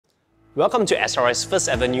Welcome to SRI's first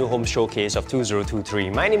ever new home showcase of 2023.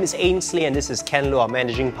 My name is Ainsley and this is Ken Low, our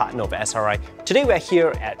managing partner of SRI. Today we're here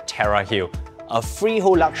at Terra Hill, a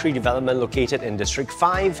freehold luxury development located in District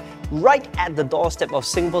 5, right at the doorstep of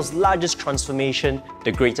Singapore's largest transformation,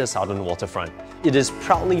 the Greater Southern Waterfront. It is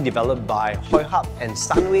proudly developed by Hoi Hub and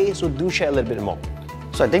Sunway, so do share a little bit more.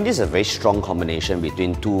 So I think this is a very strong combination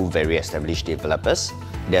between two very established developers.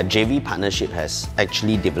 Their JV partnership has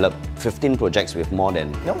actually developed 15 projects with more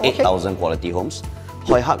than 8,000 quality homes.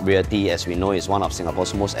 Hoi Hub Realty, as we know, is one of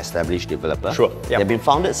Singapore's most established developers. Sure. Yep. They've been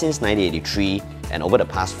founded since 1983, and over the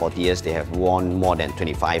past 40 years, they have won more than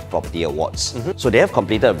 25 property awards. So they have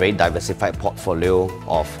completed a very diversified portfolio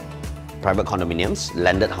of private condominiums,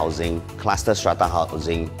 landed housing, cluster strata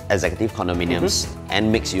housing, executive condominiums,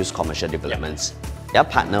 and mixed-use commercial developments. Their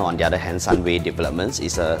partner, on the other hand, Sunway Developments,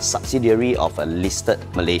 is a subsidiary of a listed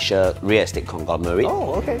Malaysia real estate conglomerate.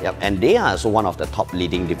 Oh, okay. Yep. And they are also one of the top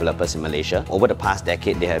leading developers in Malaysia. Over the past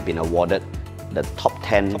decade, they have been awarded the top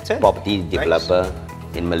 10 property developer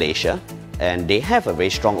in Malaysia. And they have a very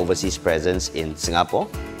strong overseas presence in Singapore,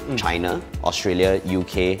 China, Australia,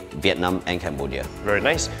 UK, Vietnam, and Cambodia. Very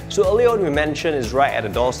nice. So earlier on we mentioned it's right at the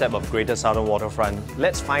doorstep of Greater Southern Waterfront.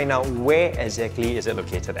 Let's find out where exactly is it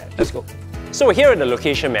located at. Let's go. So we're here at the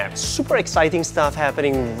location map. Super exciting stuff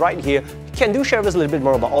happening right here. Can you share with us a little bit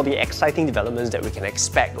more about all the exciting developments that we can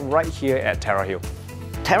expect right here at Terra Hill?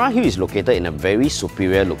 Terra Hill is located in a very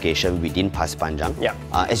superior location within Pasir Panjang. Yeah.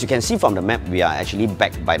 As you can see from the map, we are actually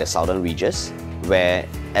backed by the southern ridges, where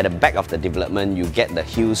at the back of the development, you get the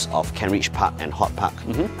hills of Kent Ridge Park and Hort Park.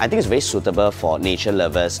 I think it's very suitable for nature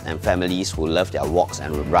lovers and families who love their walks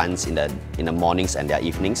and runs in the mornings and their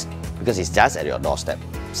evenings, because it's just at your doorstep.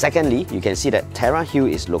 Secondly, you can see that Terra Hill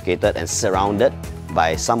is located and surrounded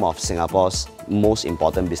by some of Singapore's most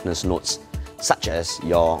important business nodes, such as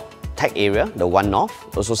your tech area, the One North,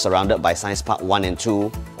 also surrounded by Science Park 1 and 2,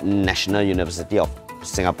 National University of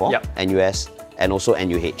Singapore, NUS, and also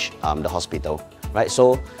NUH, the hospital. Right,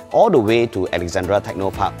 so all the way to Alexandra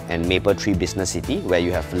Techno Park and Maple Tree Business City, where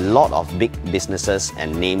you have a lot of big businesses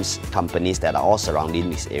and names, companies that are all surrounding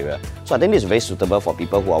this area. So I think this is very suitable for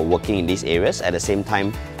people who are working in these areas, at the same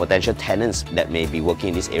time potential tenants that may be working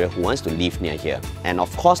in this area who wants to live near here. And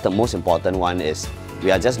of course, the most important one is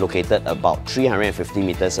we are just located about 350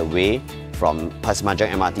 meters away from Pasir Panjang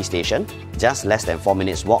MRT station, just less than 4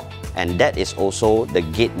 minutes walk. And that is also the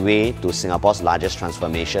gateway to Singapore's largest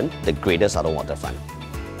transformation, the Greater Southern Waterfront.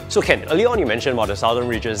 So Ken, earlier on you mentioned about the southern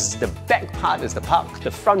ridges. The back part is the park, the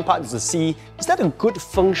front part is the sea. Is that a good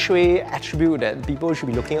feng shui attribute that people should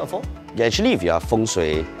be looking out for? Yeah, actually, if you're a feng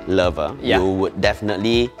shui lover, you would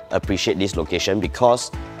definitely appreciate this location, because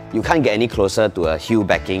you can't get any closer to a hill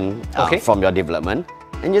backing from your development.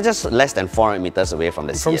 And you're just less than 400 meters away from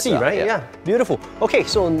the sea. From sea, right? Yeah. Beautiful. Okay,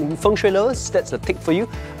 so feng shui lovers, that's a tick for you.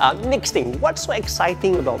 Next thing, what's so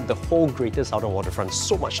exciting about the whole Greater Southern Waterfront?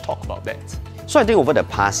 So much talk about that. So I think over the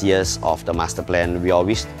past years of the master plan, we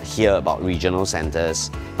always hear about regional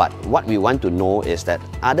centres. But what we want to know is that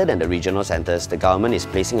other than the regional centres, the government is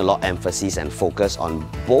placing a lot of emphasis and focus on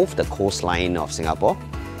both the coastline of Singapore,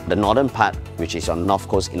 the northern part, which is on North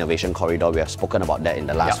Coast Innovation Corridor. We have spoken about that in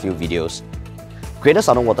the last few videos. Greater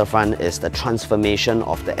Southern Waterfront is the transformation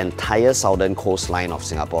of the entire southern coastline of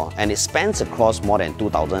Singapore, and it spans across more than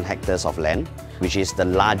 2,000 hectares of land, which is the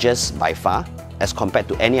largest by far as compared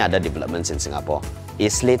to any other developments in Singapore.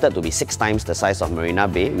 It's slated to be 6 times the size of Marina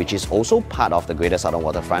Bay, which is also part of the Greater Southern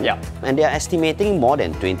Waterfront. And they are estimating more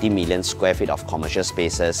than 20 million square feet of commercial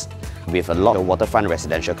spaces, with a lot of waterfront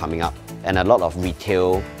residential coming up and a lot of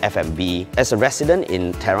retail, F&B. As a resident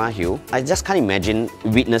in Terra Hill, I just can't imagine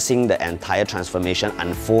witnessing the entire transformation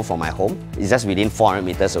unfold from my home. It's just within 400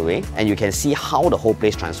 meters away, and you can see how the whole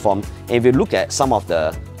place transformed. And if you look at some of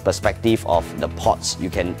the perspective of the pods,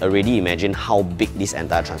 you can already imagine how big this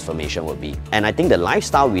entire transformation would be. And I think the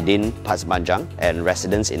lifestyle within Pasir Panjang and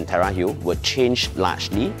residents in Terra Hill would change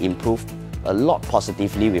largely, improve a lot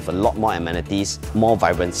positively, with a lot more amenities, more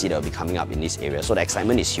vibrancy that will be coming up in this area. So the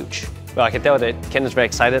excitement is huge. Well, I can tell that Ken is very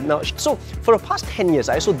excited now. So, for the past 10 years,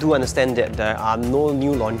 I also do understand that there are no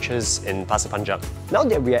new launches in Pasir Panjang. Now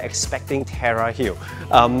that we are expecting Terra Hill,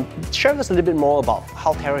 share with us a little bit more about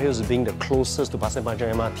how Terra Hill is being the closest to Pasir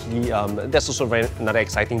Panjang MRT. That's also another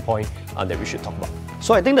exciting point that we should talk about.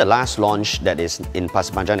 So I think the last launch that is in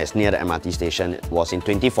Pasir Panjang, that's near the MRT station, was in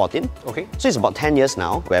 2014. Okay. So it's about 10 years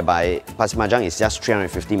now, whereby Pasir Panjang is just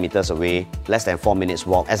 350 meters away, less than 4 minutes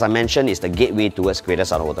walk. As I mentioned, it's the gateway towards Greater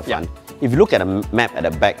Southern Waterfront. If you look at a map at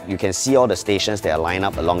the back, you can see all the stations that are lined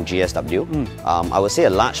up along GSW. I would say a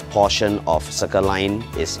large portion of Circle Line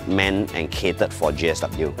is manned and catered for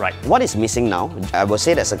GSW. Right. What is missing now? I would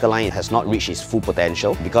say that Circle Line has not reached its full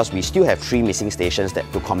potential because we still have 3 missing stations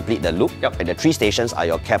to complete the loop. Yep. And the 3 stations are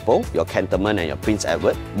your Keppel, your Cantonment and your Prince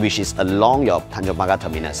Edward, which is along your Tanjong Pagar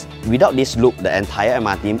terminus. Without this loop, the entire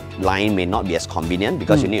MRT line may not be as convenient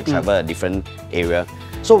because you need to travel a different area.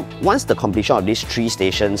 So once the completion of these 3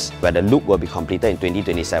 stations, where the loop will be completed in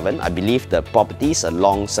 2027, I believe the properties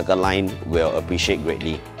along Circle Line will appreciate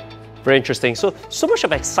greatly. Very interesting. So much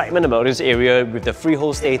of excitement about this area with the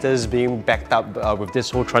freehold status being backed up with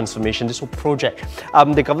this whole transformation, this whole project.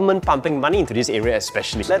 The government pumping money into this area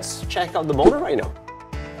especially. Let's check out the model right now.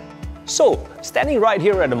 So, standing right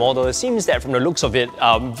here at the model, it seems that from the looks of it,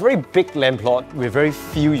 very big land plot with very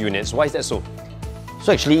few units. Why is that so?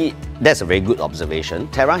 So actually, that's a very good observation.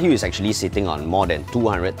 Terra Hill is actually sitting on more than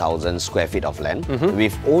 200,000 square feet of land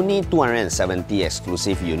with only 270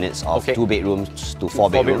 exclusive units of 2 bedrooms to 4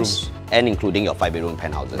 bedrooms and including your 5-bedroom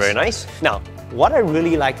penthouses. Very nice. Now, what I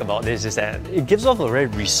really like about this is that it gives off a very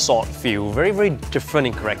resort feel, very, very different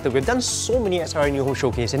in character. We've done so many SRI New Home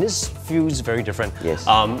Showcase and this feels very different. Yes.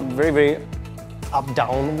 Very, very up,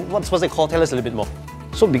 down. What's it called? Tell us a little bit more.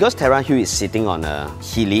 So because Terra Hill is sitting on a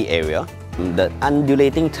hilly area, the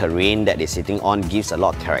undulating terrain that it's sitting on gives a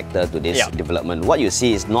lot of character to this development. What you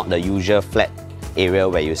see is not the usual flat area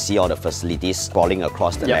where you see all the facilities sprawling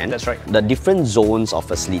across the land. That's right. The different zones of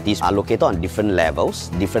facilities are located on different levels,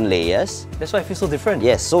 different layers. That's why it feels so different.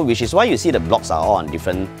 Yes, so which is why you see the blocks are all on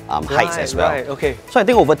different heights as well. Right, okay. So I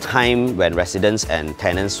think over time, when residents and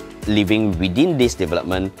tenants living within this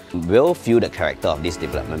development will feel the character of this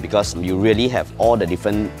development because you really have all the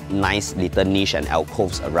different nice little niche and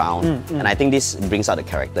alcoves around. And I think this brings out the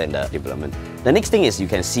character in the development. The next thing is you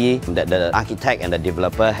can see that the architect and the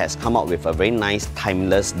developer has come up with a very nice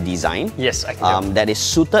timeless design. Yes, I can that is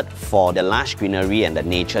suited for the lush greenery and the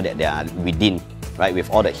nature that they are within. Right,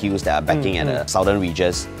 with all the hills that are backing at the southern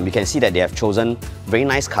regions. We can see that they have chosen very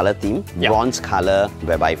nice color theme, bronze color,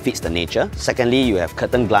 whereby it fits the nature. Secondly, you have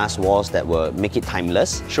curtain glass walls that will make it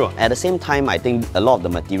timeless. Sure. At the same time, I think a lot of the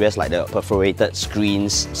materials like the perforated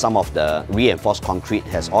screens, some of the reinforced concrete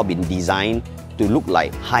has all been designed to look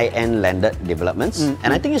like high-end landed developments.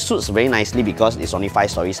 And I think it suits very nicely because it's only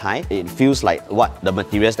 5 stories high. It feels like what the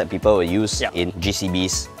materials that people will use in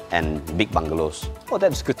GCBs and big bungalows. Oh,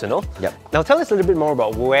 that's good to know. Yep. Now tell us a little bit more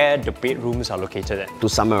about where the bedrooms are located at. To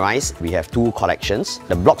summarize, we have 2 collections.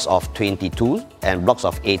 The blocks of 22 and blocks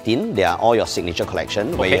of 18, they are all your signature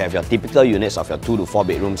collection, where you have your typical units of your 2 to 4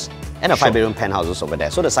 bedrooms and a 5-bedroom penthouses over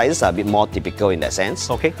there. So the sizes are a bit more typical in that sense.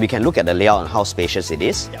 Okay. We can look at the layout and how spacious it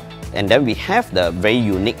is. Yep. And then we have the very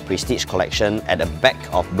unique Prestige collection at the back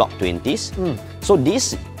of block 20s. So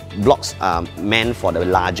these blocks are meant for the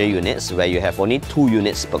larger units where you have only 2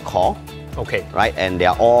 units per core. Okay. Right, and they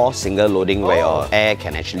are all single loading where your air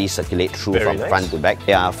can actually circulate through from front to back.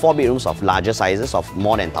 There are 4 bedrooms of larger sizes of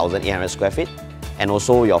more than 1,800 square feet and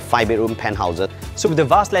also your 5-bedroom penthouses. So with the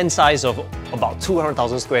vast land size of about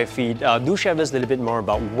 200,000 square feet, do share with us a little bit more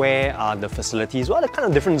about where are the facilities, what are the kind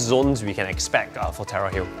of different zones we can expect for Terra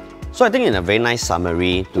Hill? So I think in a very nice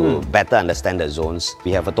summary to better understand the zones,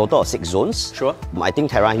 we have a total of 6 zones. Sure. I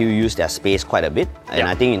think Terra Hill use their space quite a bit, and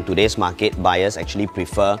I think in today's market, buyers actually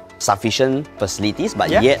prefer sufficient facilities, but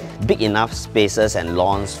yet big enough spaces and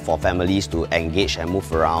lawns for families to engage and move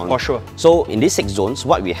around. For sure. So in these 6 zones,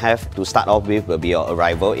 what we have to start off with will be your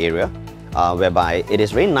arrival area. Whereby it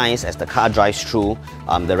is very nice as the car drives through.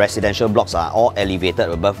 The residential blocks are all elevated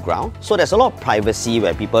above ground, so there's a lot of privacy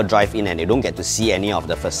where people drive in and they don't get to see any of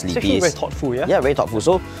the facilities. It's actually very thoughtful, yeah? Yeah, very thoughtful.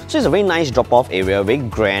 So it's a very nice drop-off area, very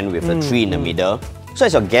grand with a tree in the middle. So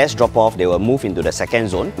as your guests drop off, they will move into the second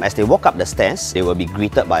zone. As they walk up the stairs, they will be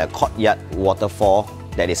greeted by a courtyard waterfall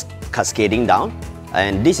that is cascading down.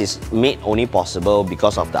 And this is made only possible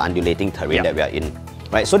because of the undulating terrain that we are in.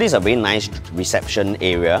 Right, so this is a very nice reception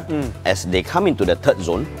area. As they come into the third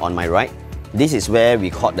zone on my right, this is where we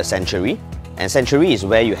call the sanctuary. And sanctuary is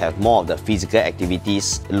where you have more of the physical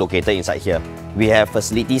activities located inside here. We have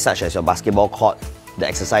facilities such as your basketball court, the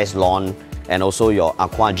exercise lawn, and also your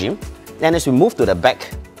aqua gym. And as we move to the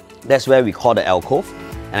back, that's where we call the alcove.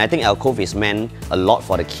 And I think alcove is meant a lot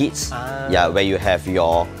for the kids. Yeah, where you have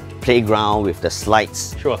your playground with the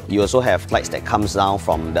slides. Sure. You also have slides that comes down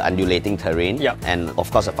from the undulating terrain. Yep. And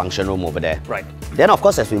of course a function room over there. Right. Then of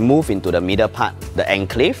course as we move into the middle part, the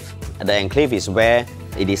enclave. The enclave is where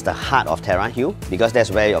it is the heart of Terra Hill because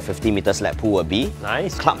that's where your 50-meter slab pool will be.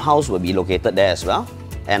 Nice. Clubhouse will be located there as well.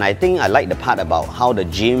 And I think I like the part about how the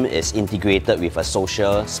gym is integrated with a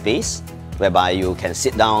social space. whereby you can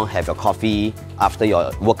sit down, have your coffee after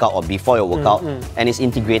your workout or before your workout, and it's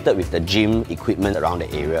integrated with the gym equipment around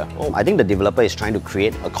the area. I think the developer is trying to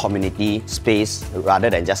create a community space rather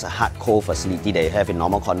than just a hardcore facility that you have in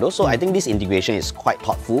normal condos. So I think this integration is quite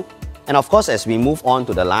thoughtful. And of course, as we move on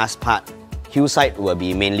to the last part, Hillside will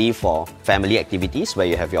be mainly for family activities where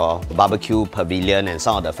you have your barbecue pavilion and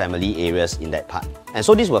some of the family areas in that part. And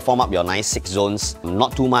so this will form up your nice 6 zones,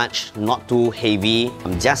 not too much, not too heavy,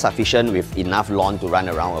 just sufficient with enough lawn to run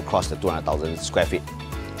around across the 200,000 square feet,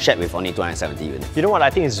 shared with only 270 units. You know what, I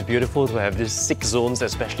think it's beautiful to have these 6 zones,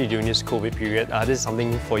 especially during this COVID period. This is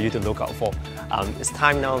something for you to look out for. It's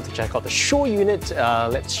time now to check out the show unit.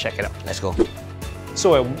 Let's check it out. Let's go.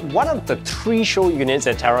 So one of the 3 show units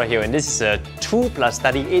at Terra Hill, and this is a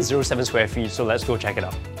 2+30, 807 square feet, so let's go check it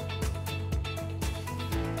out.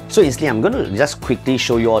 So Ainsley, I'm going to just quickly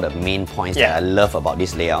show you all the main points that I love about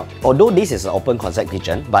this layout. Although this is an open concept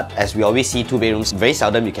kitchen, but as we always see 2 bedrooms, very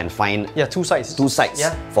seldom you can find 2 sides. 2 sides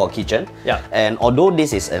for a kitchen. Yeah. And although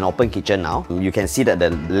this is an open kitchen now, you can see that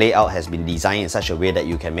the layout has been designed in such a way that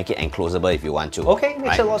you can make it enclosable if you want to. Okay,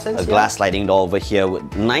 makes a lot of sense. A glass sliding door over here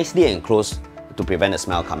would nicely enclose to prevent the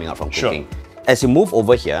smell coming out from cooking. As you move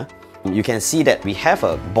over here, you can see that we have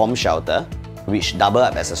a bomb shelter which double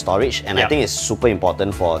up as a storage, and I think it's super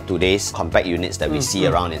important for today's compact units that we see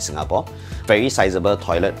around in Singapore. Very sizable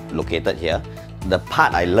toilet located here. The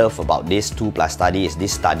part I love about this 2+study is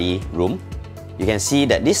this study room. You can see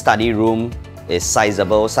that this study room is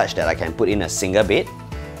sizable such that I can put in a single bed.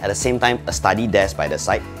 At the same time, a study desk by the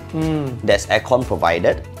side. There's aircon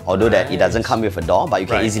provided, although that it doesn't come with a door, but you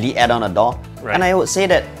can easily add on a door. And I would say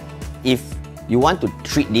that if you want to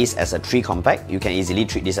treat this as a 3 compact, you can easily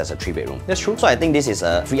treat this as a 3 bedroom. That's true. So I think this is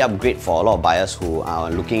a free upgrade for a lot of buyers who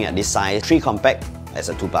are looking at this size, 3 compact as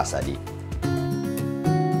a 2+study.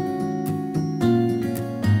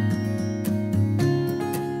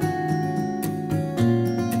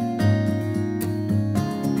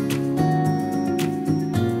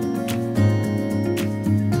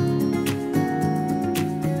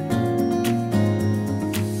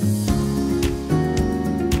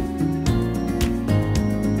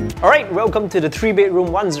 Alright, welcome to the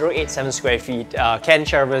 3-bedroom, 1087 square feet. Ken,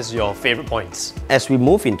 share with us your favourite points. As we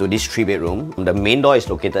move into this 3-bedroom, the main door is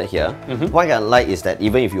located here. What I like is that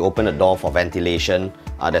even if you open the door for ventilation,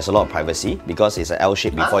 there's a lot of privacy because it's an L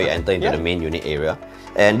shape before you enter into the main unit area.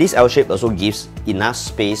 And this L shape also gives enough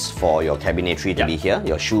space for your cabinetry to be here,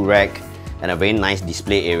 your shoe rack, and a very nice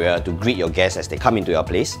display area to greet your guests as they come into your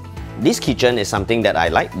place. This kitchen is something that I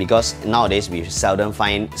like because nowadays we seldom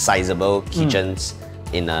find sizable kitchens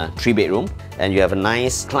in a 3-bedroom, and you have a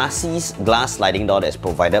nice classy glass sliding door that's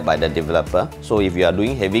provided by the developer. So if you are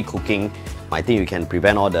doing heavy cooking, I think you can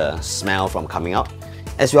prevent all the smell from coming out.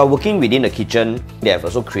 As you are working within the kitchen, they have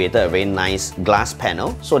also created a very nice glass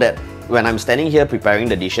panel so that when I'm standing here preparing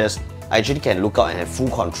the dishes, I actually can look out and have full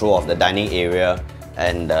control of the dining area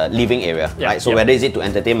and the living area, right? So whether is it to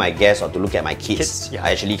entertain my guests or to look at my kids,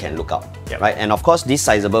 I actually can look out, right? And of course, this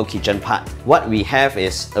sizable kitchen part, what we have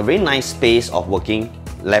is a very nice space of working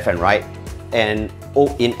left and right, and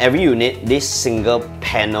in every unit, this single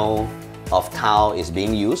panel of tile is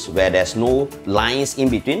being used where there's no lines in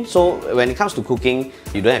between. So when it comes to cooking,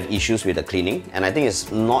 you don't have issues with the cleaning, and I think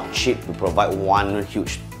it's not cheap to provide one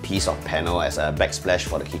huge piece of panel as a backsplash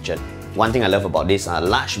for the kitchen. One thing I love about this are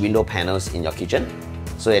large window panels in your kitchen.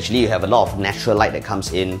 So actually you have a lot of natural light that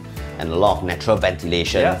comes in and a lot of natural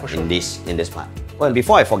ventilation in this part. Well,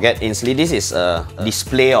 before I forget, Ainsley, this is a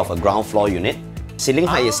display of a ground floor unit. Ceiling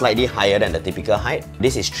height is slightly higher than the typical height.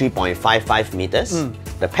 This is 3.55 meters.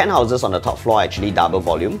 The penthouses on the top floor are actually double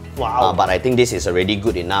volume. Wow. But I think this is already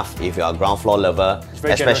good enough if you're a ground floor lover,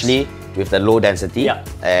 especially with the low density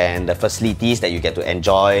and the facilities that you get to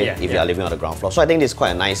enjoy if you are living on the ground floor. So I think this is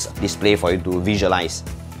quite a nice display for you to visualize.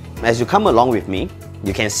 As you come along with me,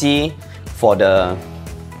 you can see for the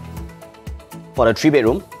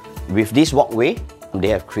 3-bedroom, with this walkway, they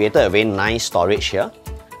have created a very nice storage here.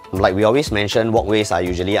 Like we always mention, walkways are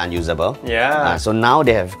usually unusable. So now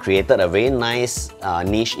they have created a very nice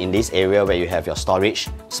niche in this area where you have your storage,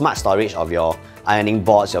 smart storage of your ironing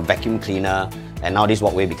boards, your vacuum cleaner, and now this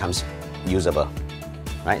walkway becomes usable.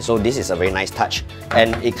 Right? So this is a very nice touch,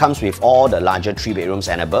 and it comes with all the larger 3-bedrooms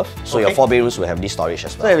and above. So your 4 bedrooms will have this storage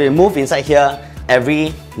as well. So if we move inside here,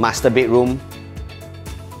 every master bedroom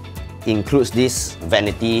includes this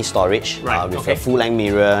vanity storage with a full-length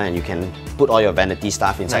mirror, and you can put all your vanity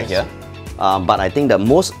stuff inside here. But I think the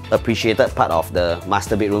most appreciated part of the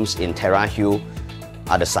master bedrooms in Terra Hill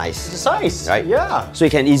are the size. The size, right? Yeah. So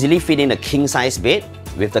you can easily fit in a king-size bed.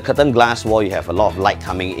 With the curtain glass wall, you have a lot of light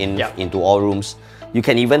coming in into all rooms. You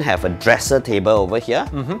can even have a dresser table over here,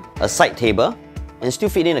 a side table, and still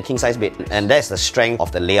fit in a king-size bed. And that's the strength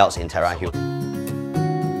of the layouts in Terra Hill.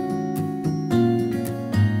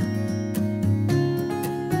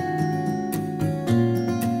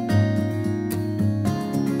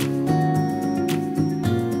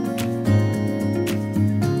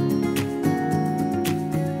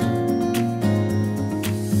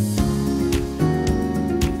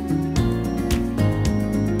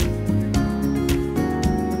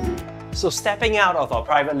 So stepping out of our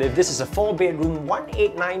private lift, this is a 4-bedroom,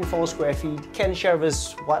 1894 square feet. Ken, share with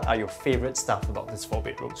us what are your favorite stuff about this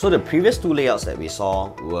 4-bedroom? So the previous two layouts that we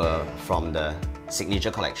saw were from the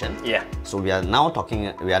Signature collection. Yeah. So we are now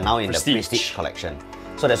in the Prestige collection.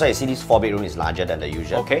 So that's why you see this 4-bedroom is larger than the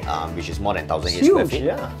usual, okay. Which is more than 1,008 square feet.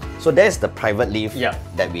 Yeah. So there's the private lift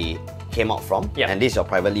that we came out from, and this is your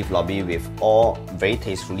private lift lobby with all very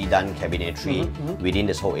tastefully done cabinetry within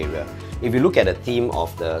this whole area. If you look at the theme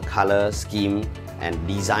of the color scheme and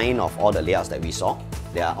design of all the layouts that we saw,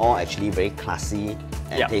 they are all actually very classy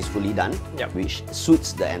and tastefully done, which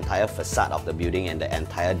suits the entire facade of the building and the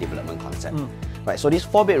entire development concept. Right, so this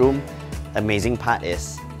 4-bedroom, amazing part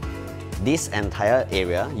is this entire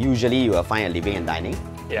area, usually you will find a living and dining,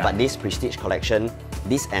 but this Prestige collection,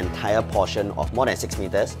 this entire portion of more than 6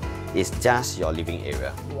 meters is just your living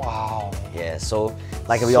area. Wow. Yeah, so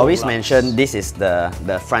like we always mention, this is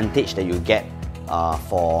the frontage that you get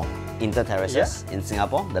for inter-terraces in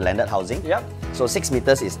Singapore, the landed housing. So 6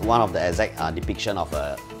 meters is one of the exact depiction of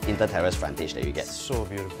a inter-terrace frontage that you get. So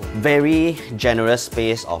beautiful. Very generous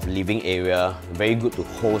space of living area, very good to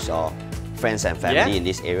host your friends and family in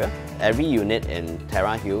this area. Every unit in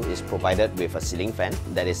Terra Hill is provided with a ceiling fan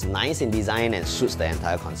that is nice in design and suits the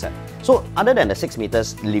entire concept. So other than the 6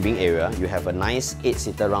 meters living area, you have a nice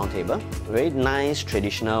 8-seater round table. Very nice,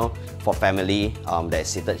 traditional for family that is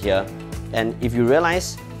seated here. And if you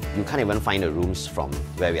realize, you can't even find the rooms from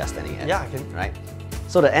where we are standing at. Yeah, I can. Right?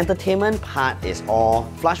 So the entertainment part is all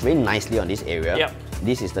flushed very nicely on this area.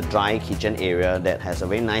 This is the dry kitchen area that has a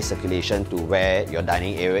very nice circulation to where your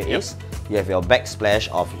dining area is. You have your backsplash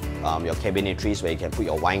of your cabinetries where you can put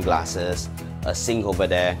your wine glasses, a sink over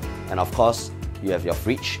there, and of course, you have your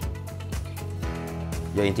fridge,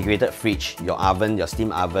 your integrated fridge, your oven, your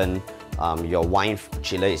steam oven, your wine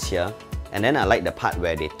chiller is here. And then I like the part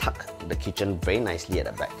where they tuck the kitchen very nicely at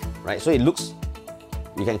the back, right? So it looks,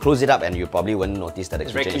 you can close it up and you probably won't notice that the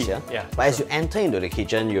kitchen is here. But as you enter into the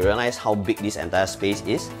kitchen, you realize how big this entire space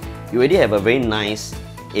is. You already have a very nice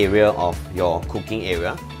area of your cooking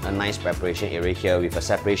area, a nice preparation area here with a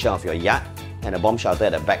separation of your yard and a bomb shelter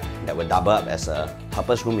at the back that will double up as a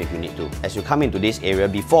purpose room if you need to. As you come into this area,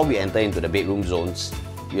 before we enter into the bedroom zones,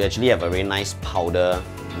 you actually have a very nice powder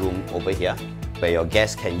room over here where your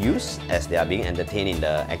guests can use as they are being entertained in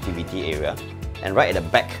the activity area. And right at the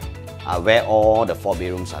back are where all the 4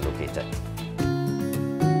 bedrooms are located.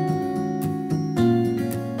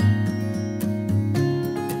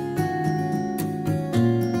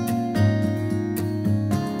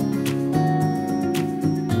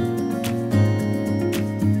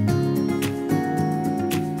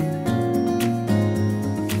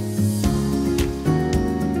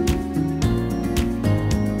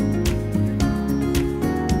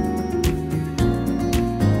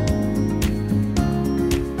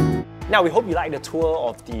 Now, we hope you like the tour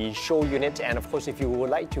of the show unit, and of course, if you would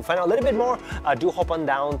like to find out a little bit more, do hop on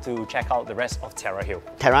down to check out the rest of Terra Hill.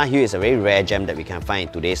 Terra Hill is a very rare gem that we can find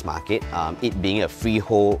in today's market. It being a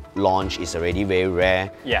freehold launch is already very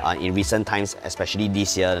rare. In recent times, especially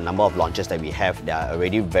this year, the number of launches that we have, there are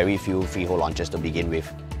already very few freehold launches to begin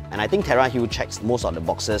with. And I think Terra Hill checks most of the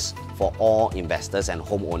boxes for all investors and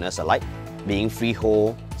homeowners alike. Being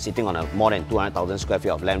freehold, sitting on a more than 200,000 square feet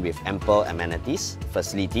of land with ample amenities,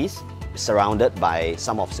 facilities, surrounded by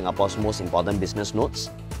some of Singapore's most important business nodes,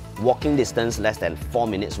 walking distance less than 4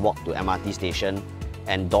 minutes walk to MRT station,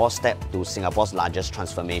 and doorstep to Singapore's largest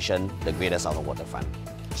transformation, the Greater Southern Waterfront.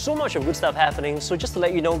 So much of good stuff happening. So just to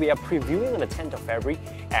let you know, we are previewing on the 10th of February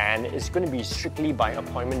and it's going to be strictly by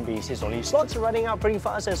appointment basis only. Slots are running out pretty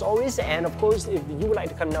fast as always, and of course, if you would like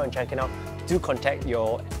to come down and check it out, do contact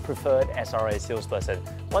your preferred SRI salesperson.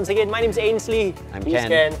 Once again, my name is Ainsley. I'm He's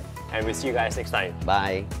Ken. And we'll see you guys next time.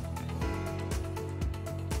 Bye.